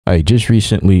I just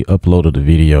recently uploaded a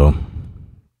video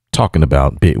talking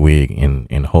about Bitwig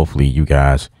and hopefully you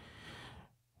guys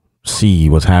see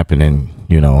what's happening.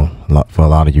 For a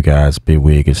lot of you guys,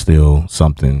 Bitwig is still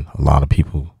something a lot of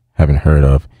people haven't heard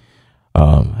of.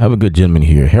 Have a good gentleman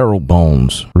here, Harold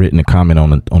Bones, written a comment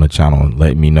on the channel and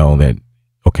let me know that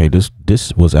okay, this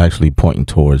was actually pointing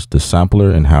towards the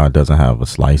sampler and how it doesn't have a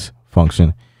slice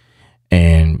function.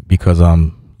 And because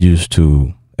I'm used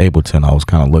to Ableton, I was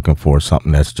kind of looking for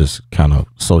something that's just kind of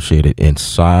associated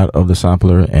inside of the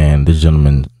sampler. And this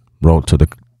gentleman wrote to the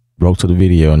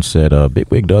video and said,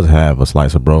 Bitwig does have a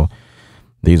slicer, bro.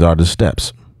 These are the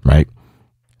steps, right?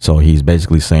 So he's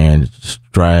basically saying just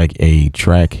drag a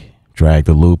track, drag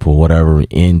the loop or whatever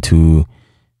into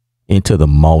the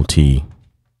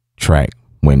multi-track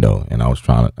window. And I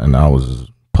was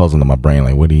puzzling in my brain,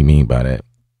 like, what do you mean by that?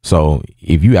 So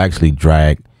if you actually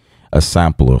drag a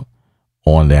sampler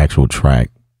on the actual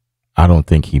track, I don't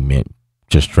think he meant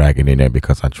just drag it in there,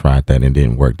 because I tried that and it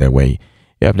didn't work that way.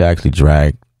 You have to actually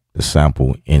drag the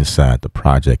sample inside the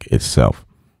project itself.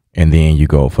 And then you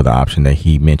go for the option that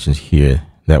he mentions here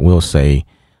that will say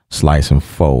slice and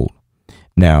fold.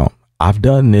 Now, I've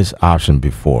done this option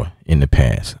before in the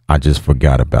past. I just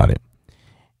forgot about it.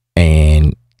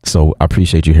 And so I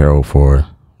appreciate you, Harold, for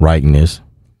writing this.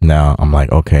 Now I'm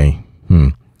like, okay,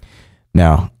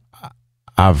 Now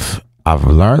I've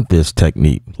learned this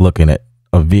technique looking at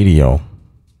a video.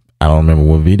 I don't remember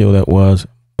what video that was,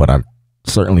 but I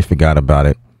certainly forgot about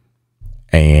it.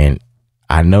 And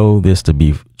I know this to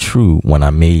be true when I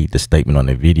made the statement on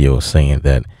the video saying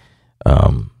that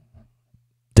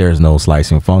there's no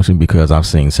slicing function, because I've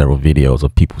seen several videos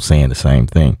of people saying the same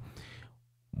thing.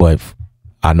 But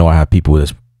I know I have people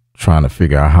that's trying to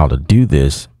figure out how to do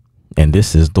this, and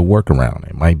this is the workaround.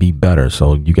 It might be better.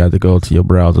 So you got to go to your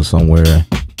browser somewhere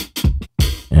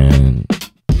and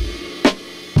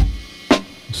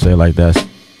say like that's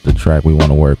the track we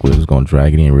want to work with. It's going to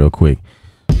drag it in real quick.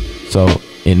 So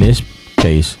in this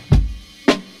case,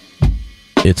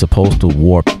 it's supposed to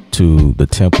warp to the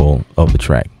tempo of the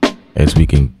track, as we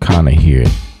can kind of hear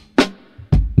it.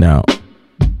 Now,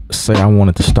 say I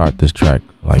wanted to start this track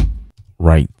like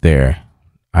right there.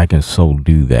 I can so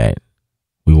do that.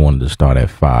 We wanted to start at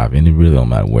 5, and it really don't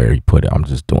matter where you put it. I'm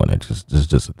just doing it. This is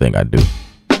just a thing I do.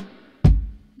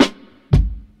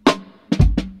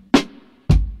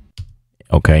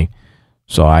 Okay,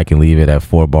 so I can leave it at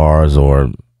 4 bars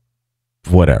or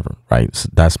whatever, right? So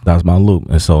that's my loop.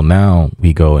 And so now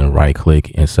we go and right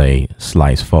click and say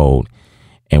slice fold,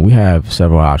 and we have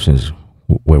several options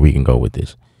where we can go with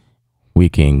this. We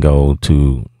can go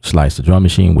to slice the drum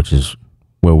machine, which is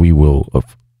where we will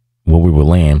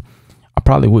land. I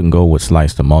probably wouldn't go with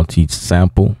slice the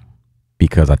multi-sample,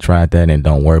 because I tried that and it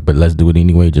don't work, but let's do it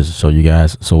anyway just to show you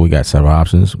guys. So we got several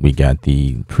options. We got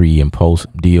the pre and post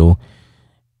deal,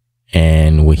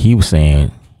 and what he was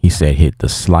saying, he said hit the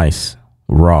slice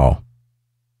raw.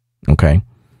 Okay,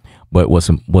 but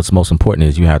what's most important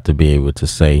is you have to be able to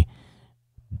say,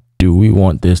 do we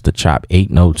want this to chop 8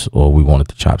 notes, or we want it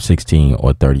to chop 16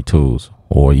 or 32s,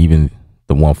 or even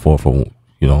the 1/4?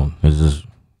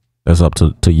 That's up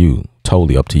to you,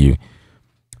 totally up to you.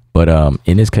 But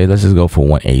in this case, let's just go for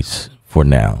 1/8 for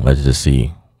now. Let's just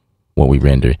see what we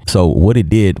render. So what it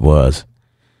did was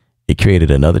it created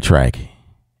another track,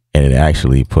 and it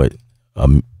actually put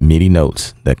MIDI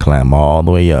notes that climb all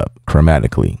the way up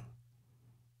chromatically.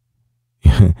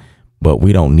 But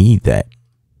we don't need that.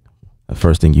 The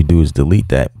first thing you do is delete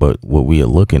that. But what we are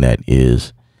looking at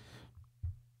is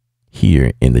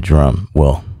here in the drum.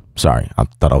 Well, sorry, I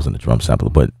thought I was in the drum sampler,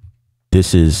 but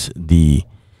this is the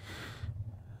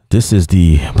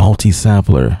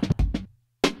multi-sampler.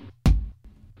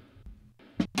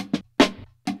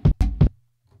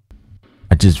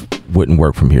 I just wouldn't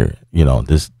work from here.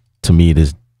 This, to me,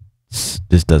 this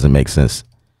doesn't make sense.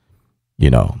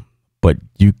 But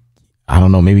I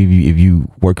don't know, maybe if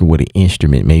you working with an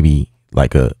instrument, maybe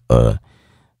like a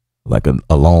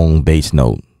long bass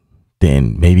note,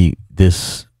 then maybe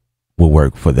this will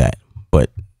work for that.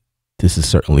 But this is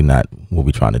certainly not what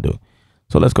we're trying to do.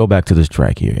 So let's go back to this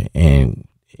track here, and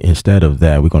instead of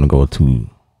that, we're going to go to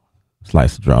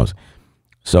slice the drums.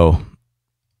 So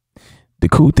the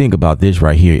cool thing about this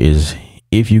right here is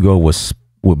if you go with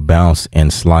bounce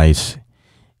and slice,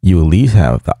 you at least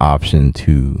have the option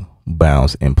to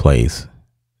bounce and place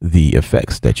the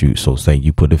effects that so say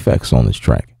you put effects on this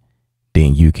track,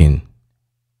 then you can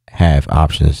have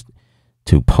options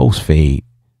to post fade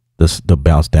the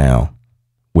bounce down,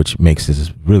 which makes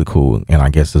this really cool. And I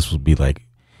guess this would be like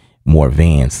more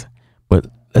advanced, but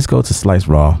let's go to slice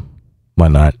raw. Why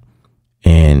not?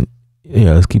 And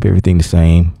yeah, let's keep everything the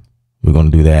same. We're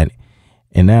going to do that.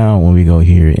 And now when we go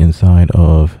here inside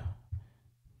of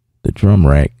the drum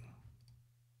rack,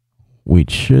 we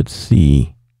should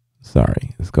see,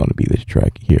 sorry, it's going to be this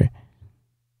track here.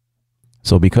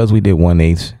 So because we did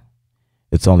 1/8,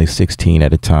 it's only 16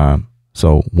 at a time.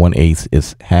 So 1/8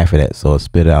 is half of that. So it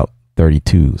spit out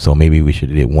 32. So maybe we should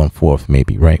have did 1/4,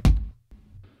 maybe, right?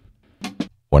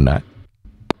 Or not.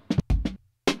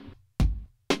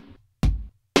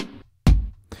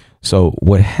 So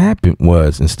what happened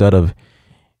was, instead of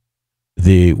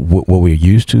what we're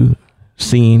used to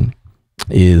seeing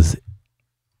is,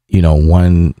 you know,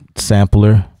 one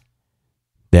sampler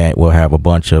that will have a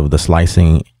bunch of the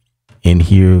slicing in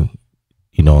here,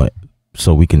 you know,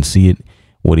 so we can see it.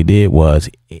 What he did was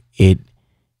it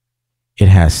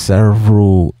has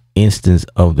several instances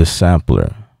of the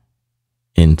sampler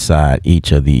inside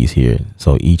each of these here.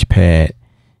 So each pad,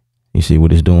 you see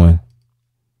what it's doing?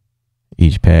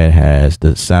 Each pad has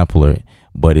the sampler,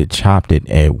 but it chopped it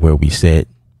at where we said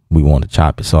we want to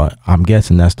chop it. So I'm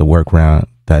guessing that's the workaround.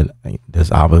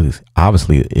 This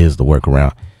obviously is the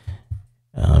workaround.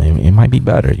 It might be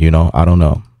better, you know, I don't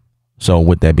know. So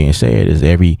with that being said, is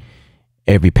every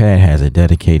pad has a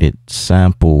dedicated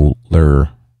sampler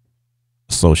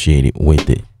associated with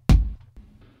it.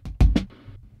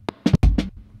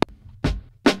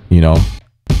 You know.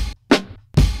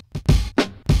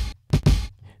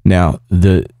 Now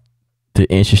the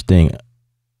interesting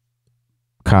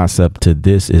concept to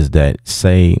this is that,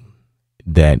 say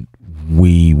that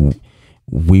we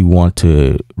want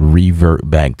to revert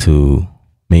back to,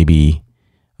 maybe,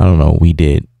 I don't know, we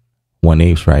did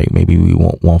 1/8, right? Maybe we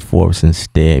want 1/4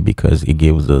 instead, because it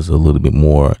gives us a little bit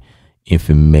more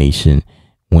information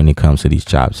when it comes to these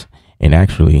chops. And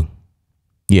actually,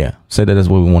 yeah, say that that's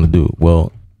what we want to do.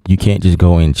 Well, you can't just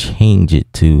go and change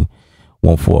it to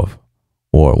 1/4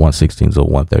 or 1/16 or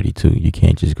 1/32. You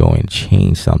can't just go and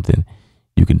change something.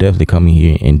 You can definitely come in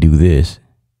here and do this,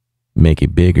 make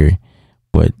it bigger,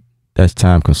 but that's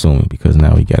time consuming, because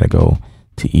now we got to go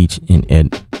to each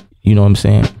and you know what I'm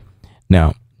saying?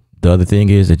 Now, the other thing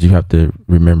is that you have to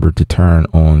remember to turn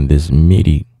on this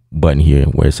MIDI button here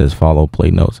where it says follow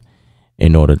play notes,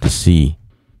 in order to see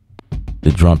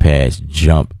the drum pads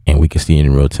jump, and we can see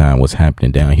in real time what's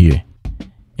happening down here.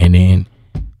 And then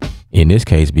in this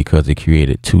case, because it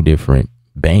created two different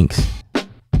banks,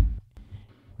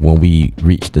 when we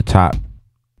reach the top,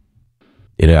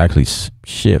 it'll actually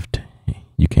shift.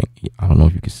 You can't, I don't know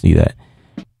if you can see that,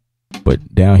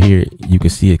 but down here you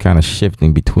can see it kind of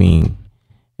shifting between.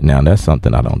 Now that's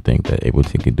something I don't think that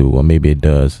Ableton can do, or maybe it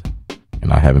does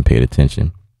and I haven't paid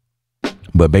attention.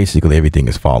 But basically everything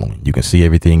is following. You can see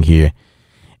everything here,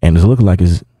 and it's looking like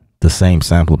it's the same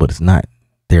sample, but it's not.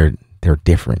 They're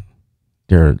different.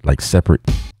 They're like separate.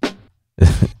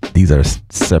 These are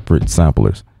separate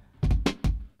samplers.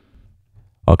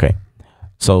 Okay,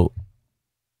 so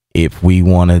if we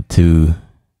wanted to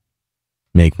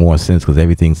make more sense, because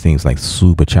everything seems like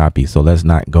super choppy, so let's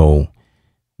not go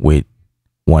with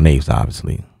 1/8,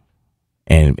 obviously,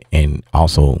 and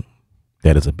also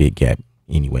that is a big gap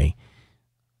anyway.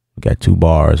 We got 2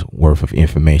 bars worth of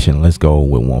information. Let's go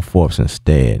with 1/4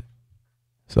 instead.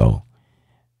 So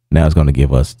now it's going to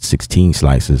give us 16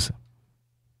 slices.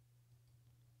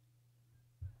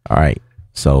 All right,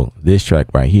 so this track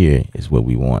right here is what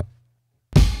we want.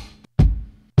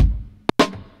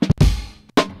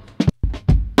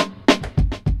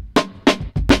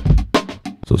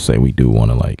 So say we do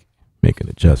want to like make an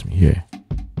adjustment here.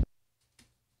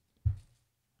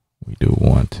 We do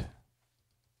want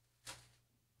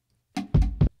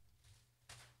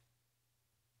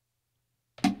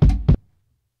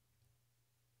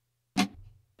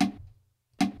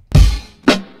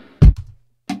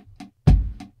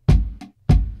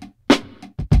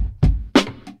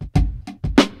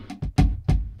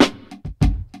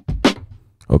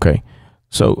okay,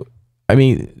 so I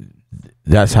mean,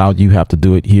 that's how you have to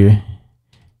do it here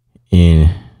in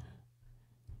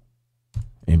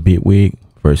Bitwig,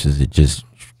 versus it just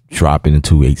dropping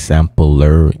into a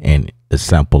sampler, and the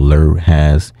sampler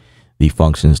has the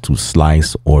functions to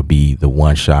slice or be the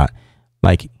one shot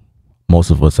like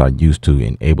most of us are used to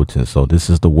in Ableton. So this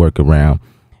is the workaround,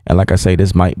 and like I say,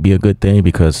 this might be a good thing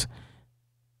because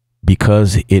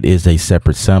it is a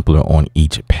separate sampler on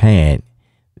each pad.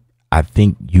 I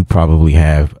think you probably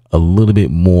have a little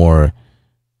bit more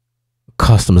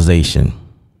customization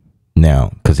now,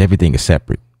 because everything is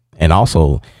separate. And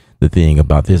also the thing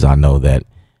about this, I know that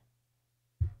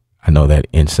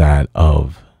inside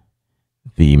of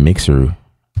the mixer,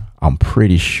 I'm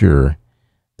pretty sure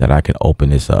that I can open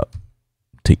this up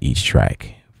to each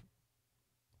track.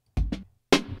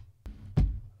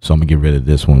 So I'm gonna get rid of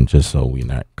this one just so we're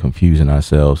not confusing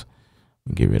ourselves.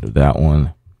 Get rid of that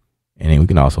one, and then we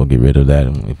can also get rid of that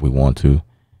if we want to,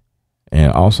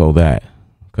 and also that,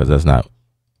 because that's not,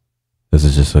 this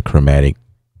is just a chromatic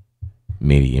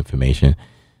MIDI information.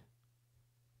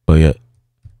 But yeah,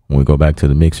 when we go back to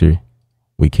the mixer,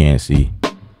 we can't see,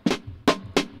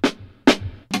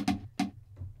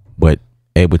 but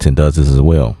Ableton does this as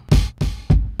well.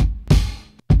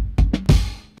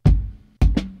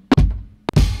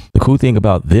 The cool thing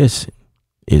about this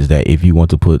is that if you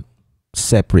want to put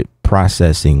separate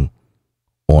processing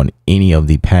on any of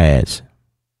the pads,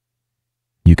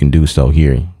 you can do so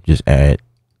here. Just add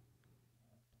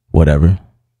whatever,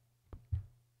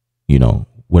 you know,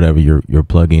 whatever your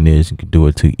plugin is. You can do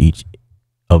it to each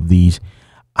of these.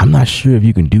 I'm not sure if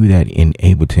you can do that in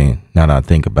Ableton now that I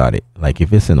think about it. Like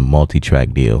if it's in a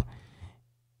multi-track deal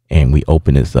and we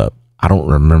open this up, I don't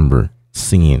remember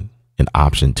seeing an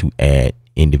option to add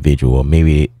individual, or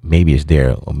maybe it's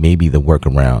there, or maybe the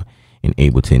workaround in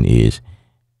Ableton is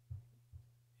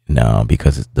no,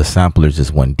 because the sampler is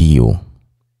just one deal,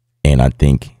 and I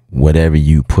think whatever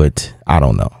you put, I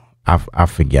don't know, I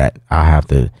forget, I have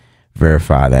to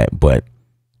verify that, but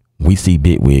we see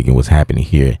Bitwig and what's happening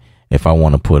here. If I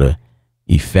want to put a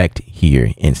effect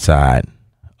here inside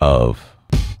of,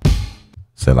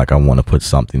 say like I want to put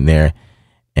something there,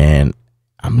 and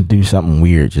I'm gonna do something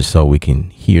weird just so we can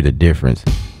hear the difference.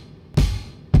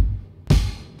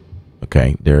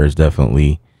 Okay, there is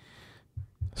definitely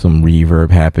some reverb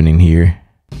happening here.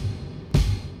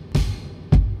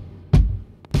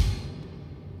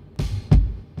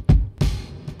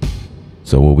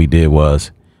 So what we did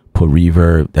was put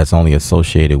reverb that's only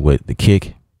associated with the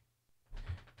kick.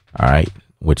 All right,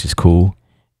 which is cool.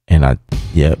 And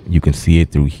yep, you can see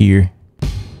it through here.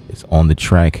 It's on the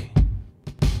track.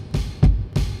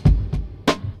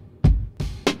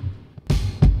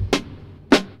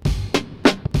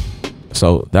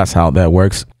 So that's how that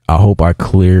works. I hope I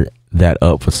clear that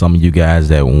up for some of you guys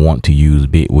that want to use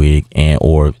Bitwig and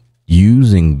or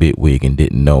using Bitwig and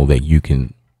didn't know that you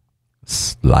can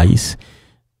slice.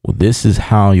 Well, this is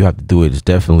how you have to do it. It's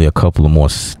definitely a couple of more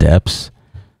steps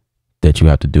that you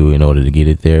have to do in order to get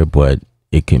it there, but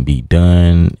it can be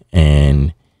done.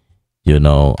 And you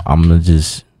know, I'm gonna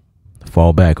just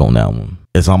fall back on that one.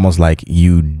 It's almost like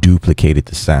you duplicated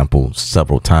the sample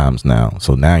several times now.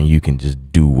 So now you can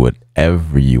just do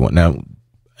whatever you want. Now,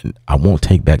 I won't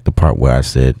take back the part where I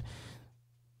said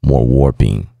more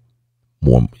warping,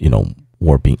 more, you know,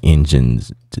 warping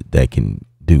engines that can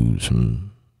do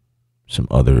some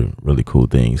other really cool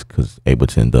things, because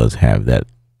Ableton does have that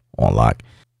on lock.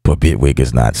 But Bitwig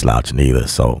is not slouching either.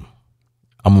 So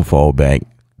I'm gonna fall back.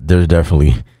 There's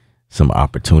definitely some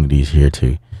opportunities here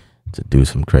to do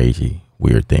some crazy,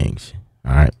 weird things.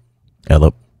 All right. L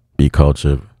up, be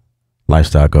culture,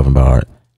 lifestyle governed by art.